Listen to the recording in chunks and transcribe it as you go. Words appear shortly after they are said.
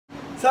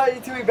So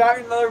YouTube, we back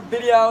with another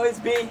video. It's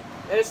B.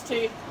 It's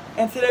T.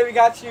 And today we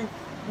got you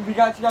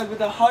guys with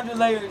a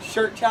 100-layer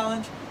shirt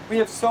challenge. We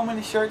have so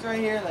many shirts right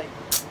here. Like,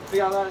 we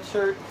got a lot of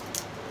shirts.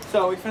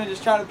 So we're finna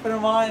just try to put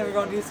them on, and we're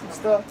gonna do some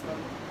stuff.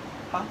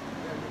 Huh?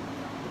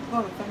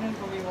 No, the thumbnail's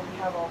gonna be when we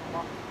have all of them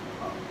on.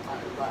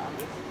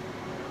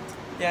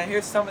 Yeah,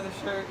 here's some of the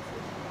shirts.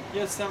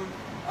 Here's some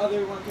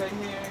other ones right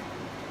here.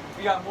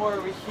 We got more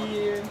over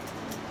here.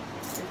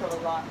 We have a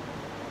lot.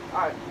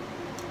 Alright.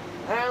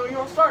 And we're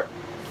gonna start.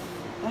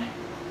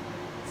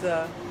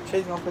 So,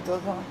 Chase gonna put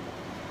those on.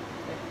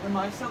 Am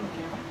I still on the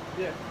camera?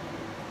 Yeah.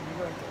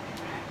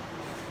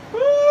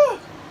 Woo!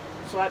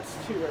 So that's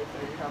two right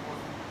there. You have one.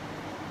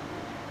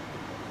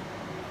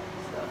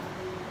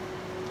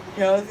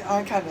 Yeah,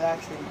 I'm kind of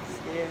actually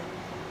scared.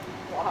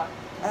 Why?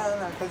 I don't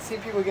know, because see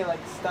people get like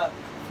stuck.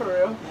 For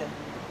real?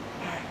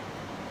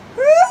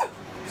 Yeah.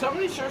 Some of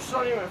these shirts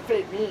don't even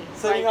fit me.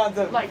 So like, you got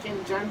to, like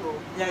in general.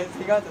 yeah, so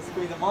you got to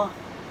squeeze them on.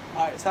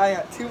 Alright, so I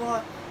got two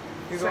on.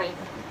 You Same.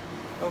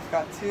 both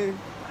got two.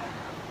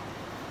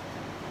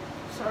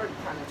 It's already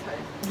kind of tight.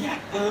 Yeah.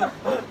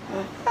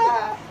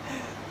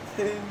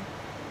 Two.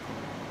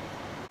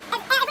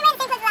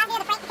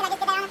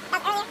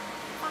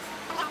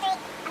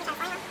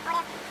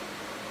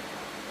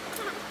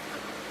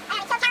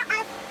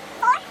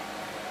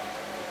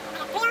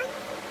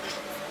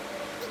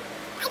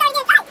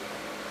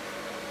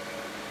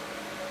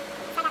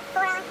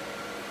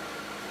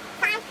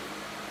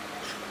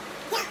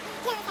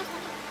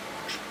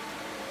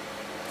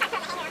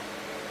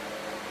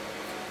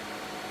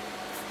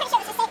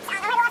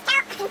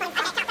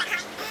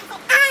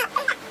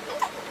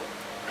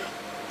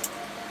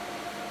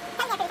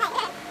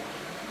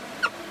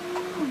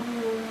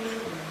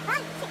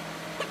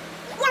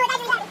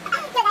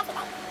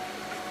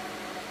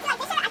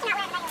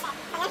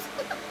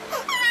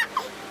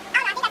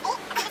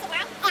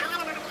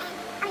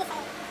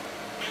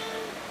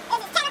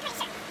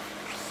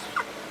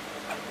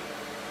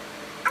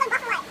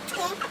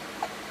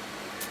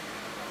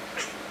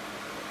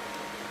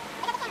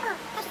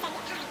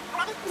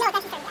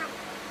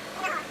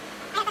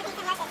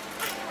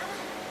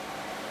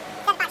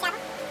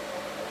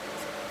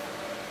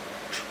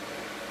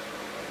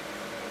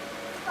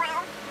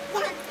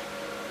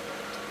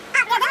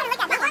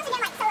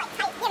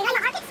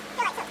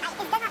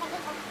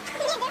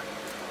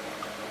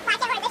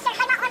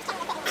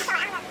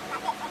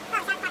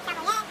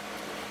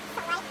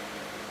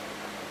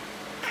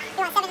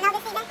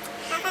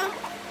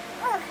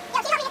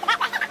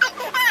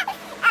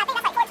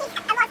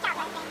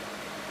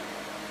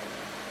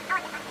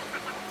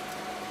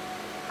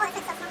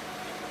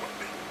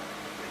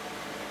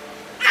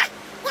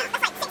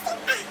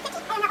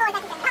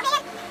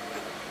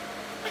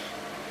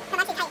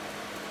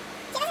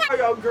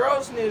 Yo,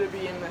 girls need to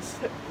be in this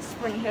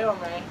Spring Hill,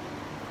 man.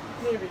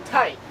 Need to be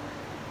tight.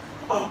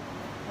 Oh.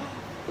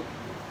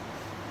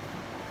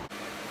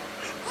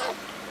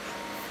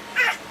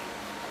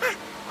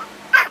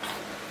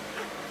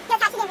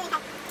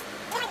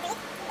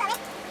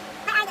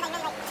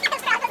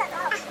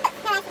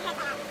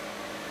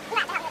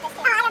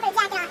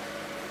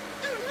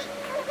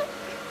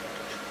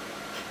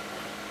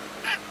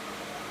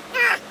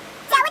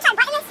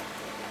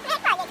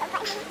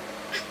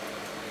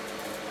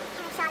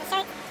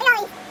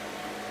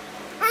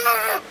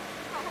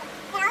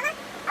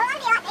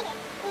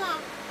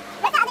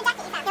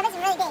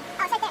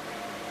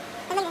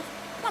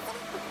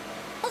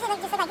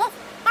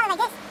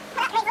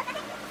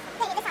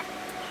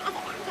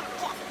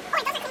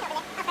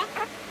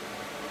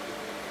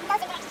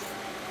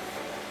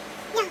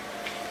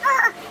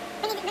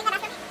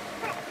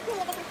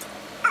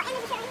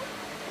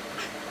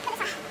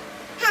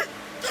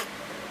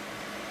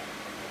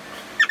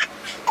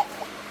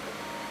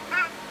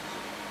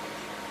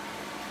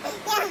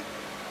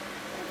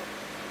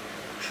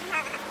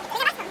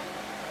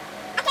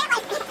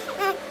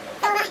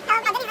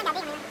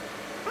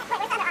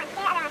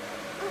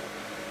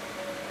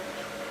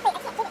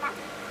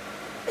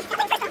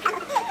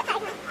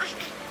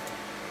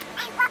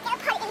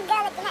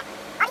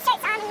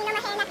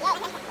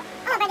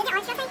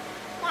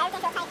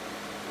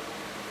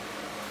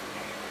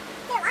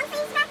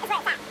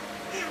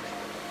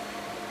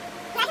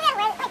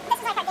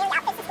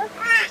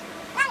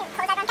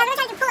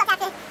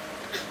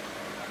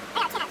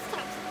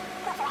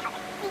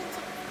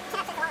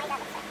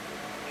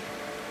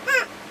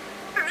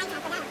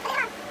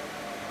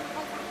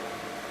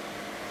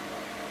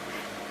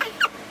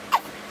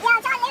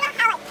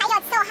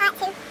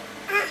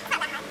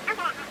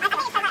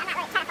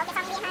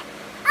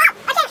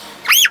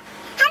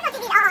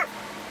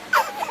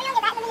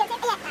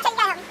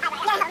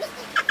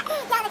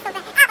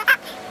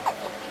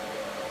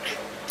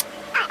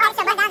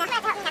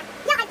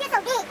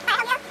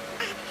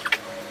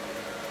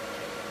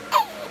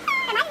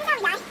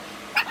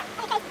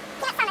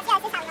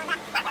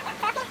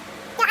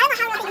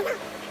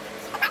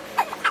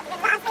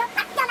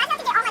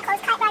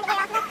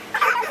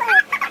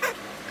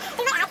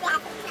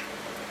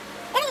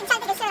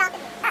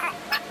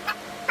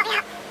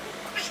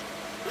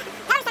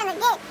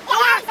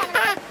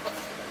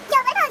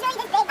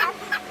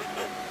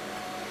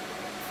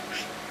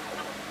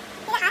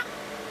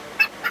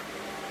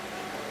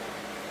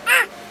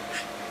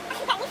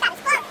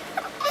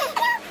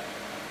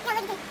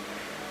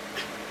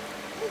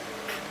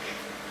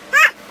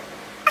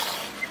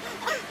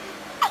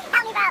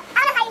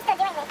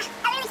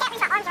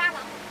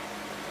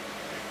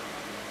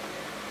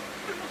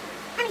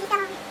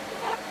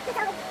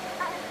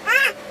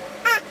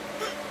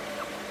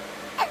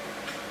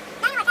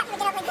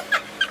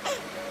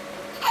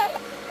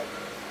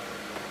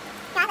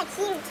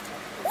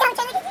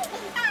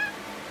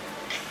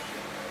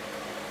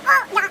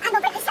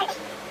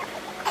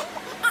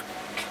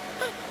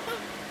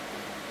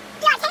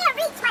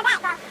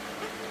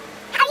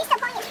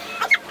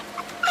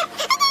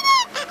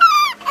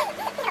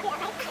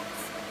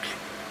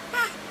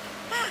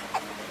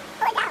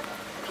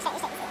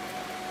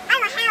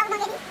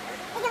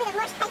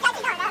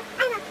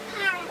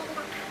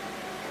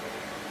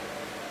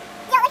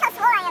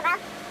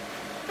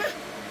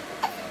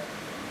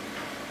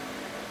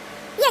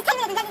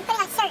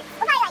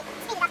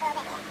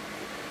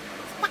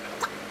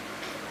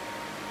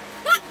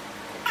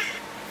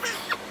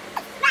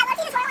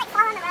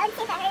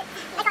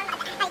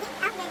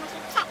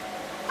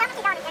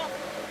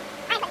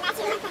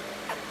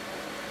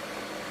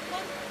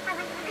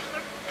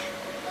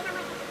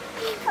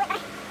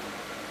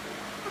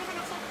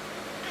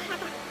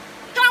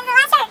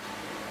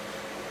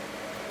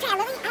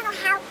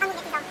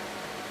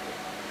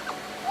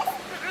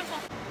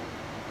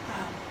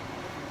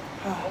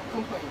 Don't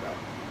complain about it.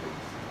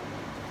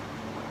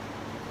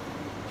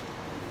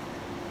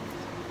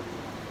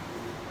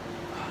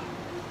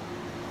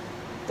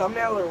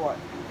 Thumbnail or what?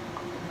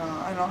 No,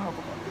 I don't have a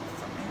good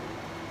thumbnail.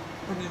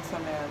 We're doing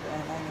thumbnail at the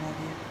end. I have an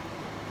idea.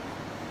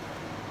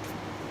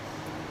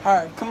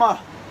 Alright, come on.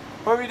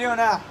 What are we doing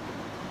now?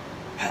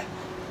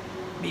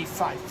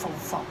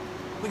 Me544.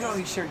 Look at all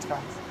these shirts,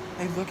 guys.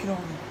 Hey, look at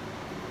all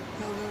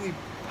the literally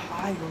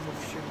piles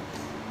of shirts.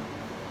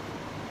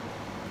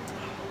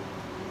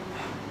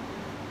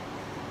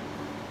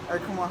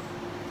 Alright, come on.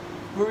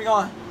 Where are we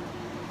going?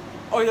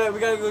 Oh yeah, we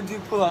gotta go do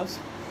pull-ups.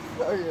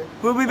 Oh yeah.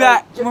 We'll be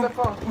back. Get the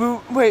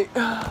phone. Wait.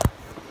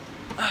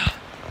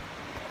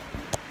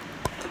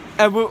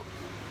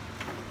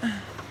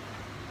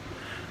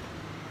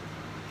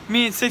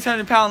 Me and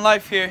 600-pound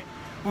life here.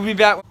 We'll be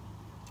back.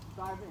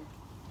 Dive in.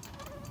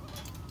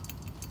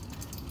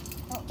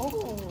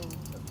 Oh,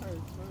 that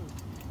hurts.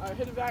 Alright,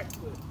 hit a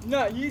backflip.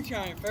 No, you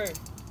trying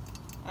first.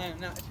 I am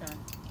not trying.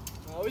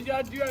 Always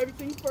gotta do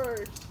everything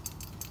first.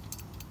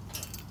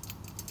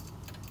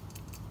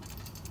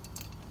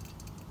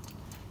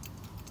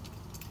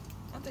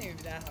 I don't think it'd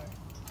be that hard.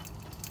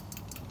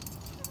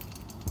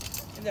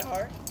 Is it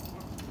hard?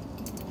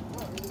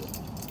 Not really.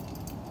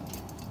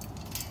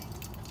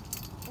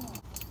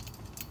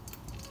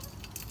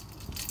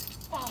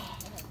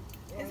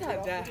 It's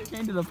not that.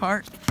 Came to the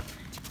park.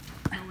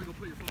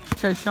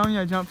 Okay, show me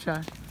a jump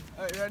shot.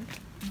 Alright, ready?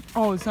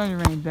 Oh, it's starting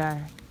to rain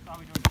bad.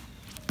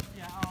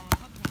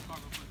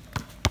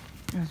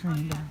 It's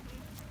raining bad.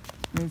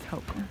 It's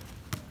helping.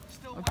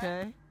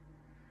 Okay.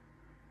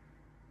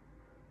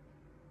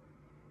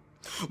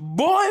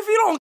 Boy, if you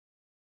don't.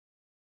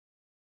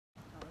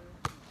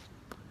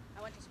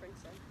 I went to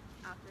Springstead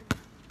after.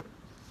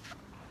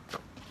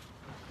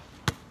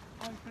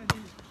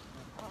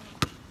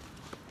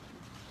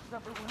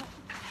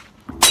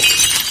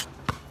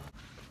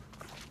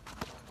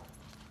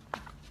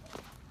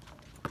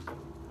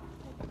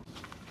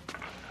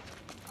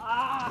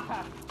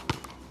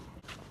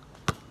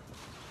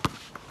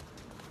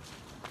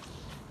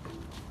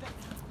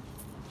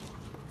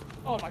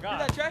 Oh my god.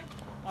 Get that, Trey?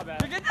 My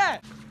bad. Get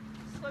that!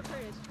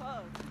 Slippery as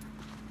fuck.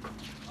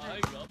 There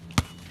you go.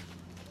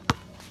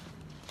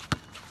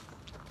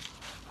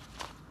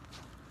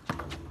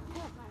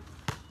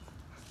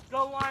 Go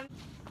one.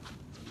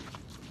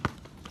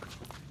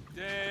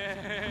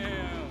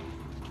 Damn.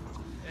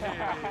 Hey,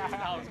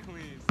 that was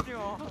clean.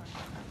 Still on.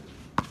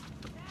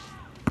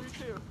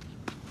 3-2.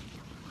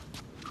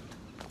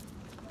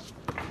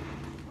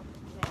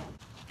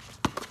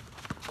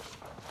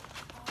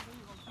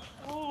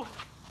 Ooh.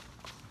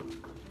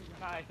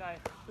 Nice, nice.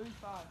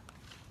 35.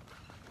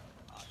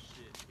 Oh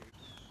shit.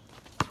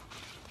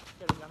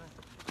 Get it, Gunner.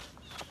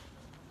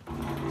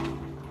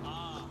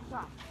 Ah.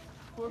 Stop.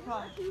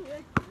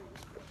 4-5.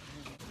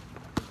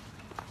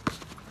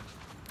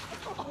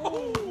 Oh.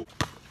 Ooh,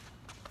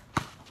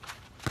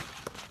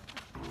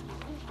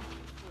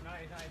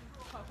 nice, nice.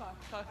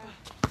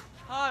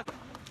 Hot.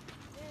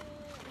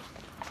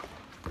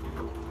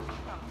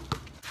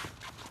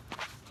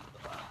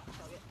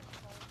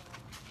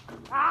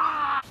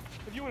 Ah!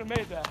 If you would have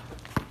made that.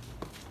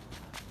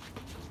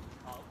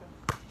 Oh,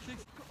 okay.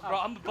 Bro,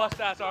 I'm the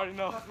bust ass, I already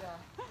know.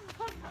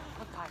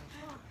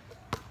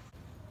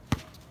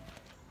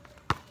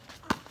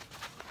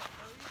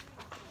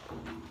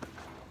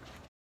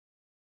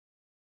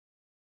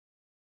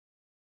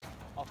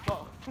 Oh,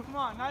 fuck. Come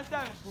on,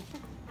 9-7.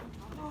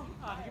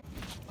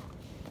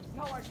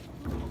 No, I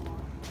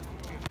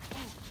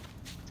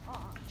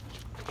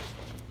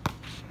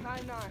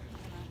 9-9.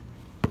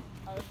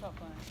 Oh, that's not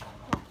fun.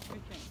 We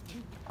can't.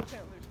 I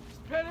can't lose.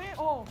 Spin it.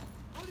 Oh.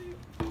 What are you?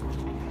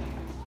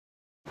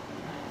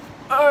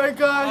 Alright,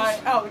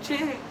 guys. Oh,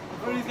 shit.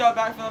 We just got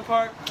back from the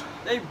park.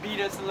 They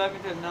beat us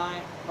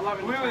 11-9.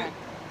 11 We to were- 10.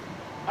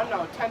 Oh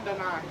no, 10 to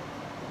 9.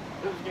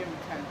 It was game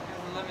of 10. It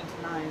was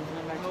 11-9. It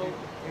went back to. Oh.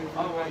 It was Oh,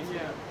 back to-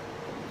 yeah.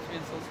 It's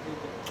been so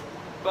stupid.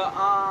 But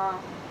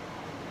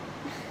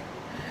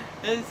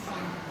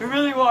we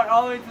really walked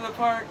all the way to the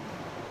park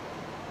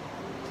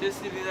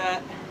just to do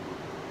that.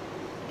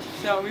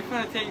 So we're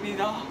gonna take these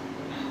off.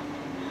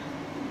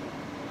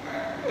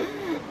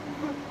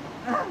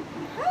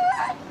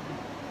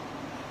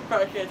 Bro,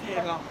 I can't take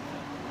it off.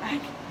 I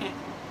can't.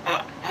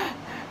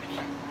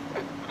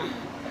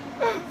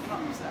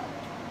 I'm sad.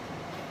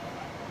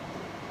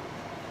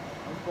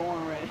 I was born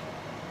already.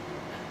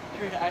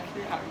 You're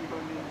actually how you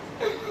gonna do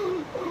this?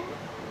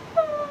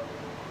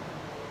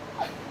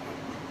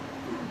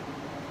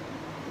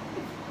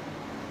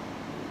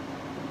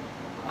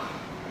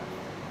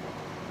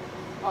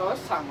 Oh,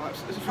 that's time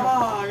lapse. Oh,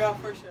 I got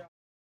first shot.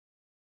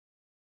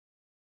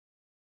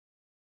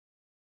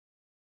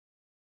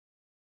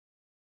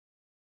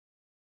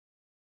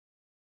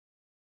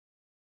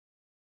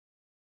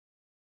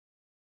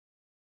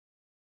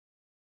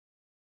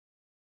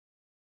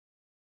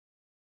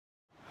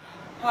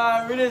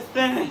 We just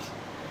finished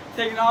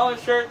taking all the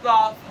shirts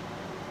off.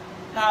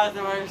 That was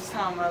the worst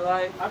time of my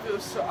life.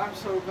 I'm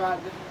so glad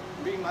to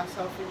be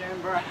myself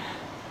again, bro.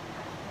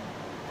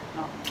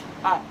 No.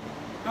 Alright.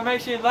 But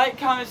make sure you like,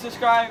 comment,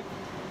 subscribe.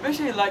 Make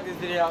sure you like this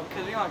video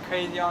because we went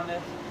crazy on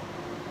this.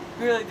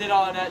 We really did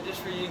all of that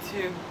just for you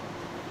too.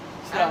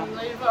 So, And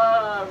leave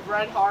a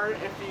red heart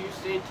if you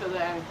stayed to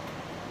the end.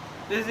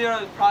 this video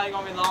is probably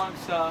going to be long,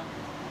 so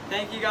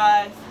thank you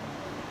guys.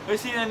 We'll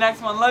see you in the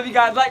next one. Love you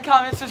guys. Like,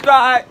 comment,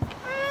 subscribe.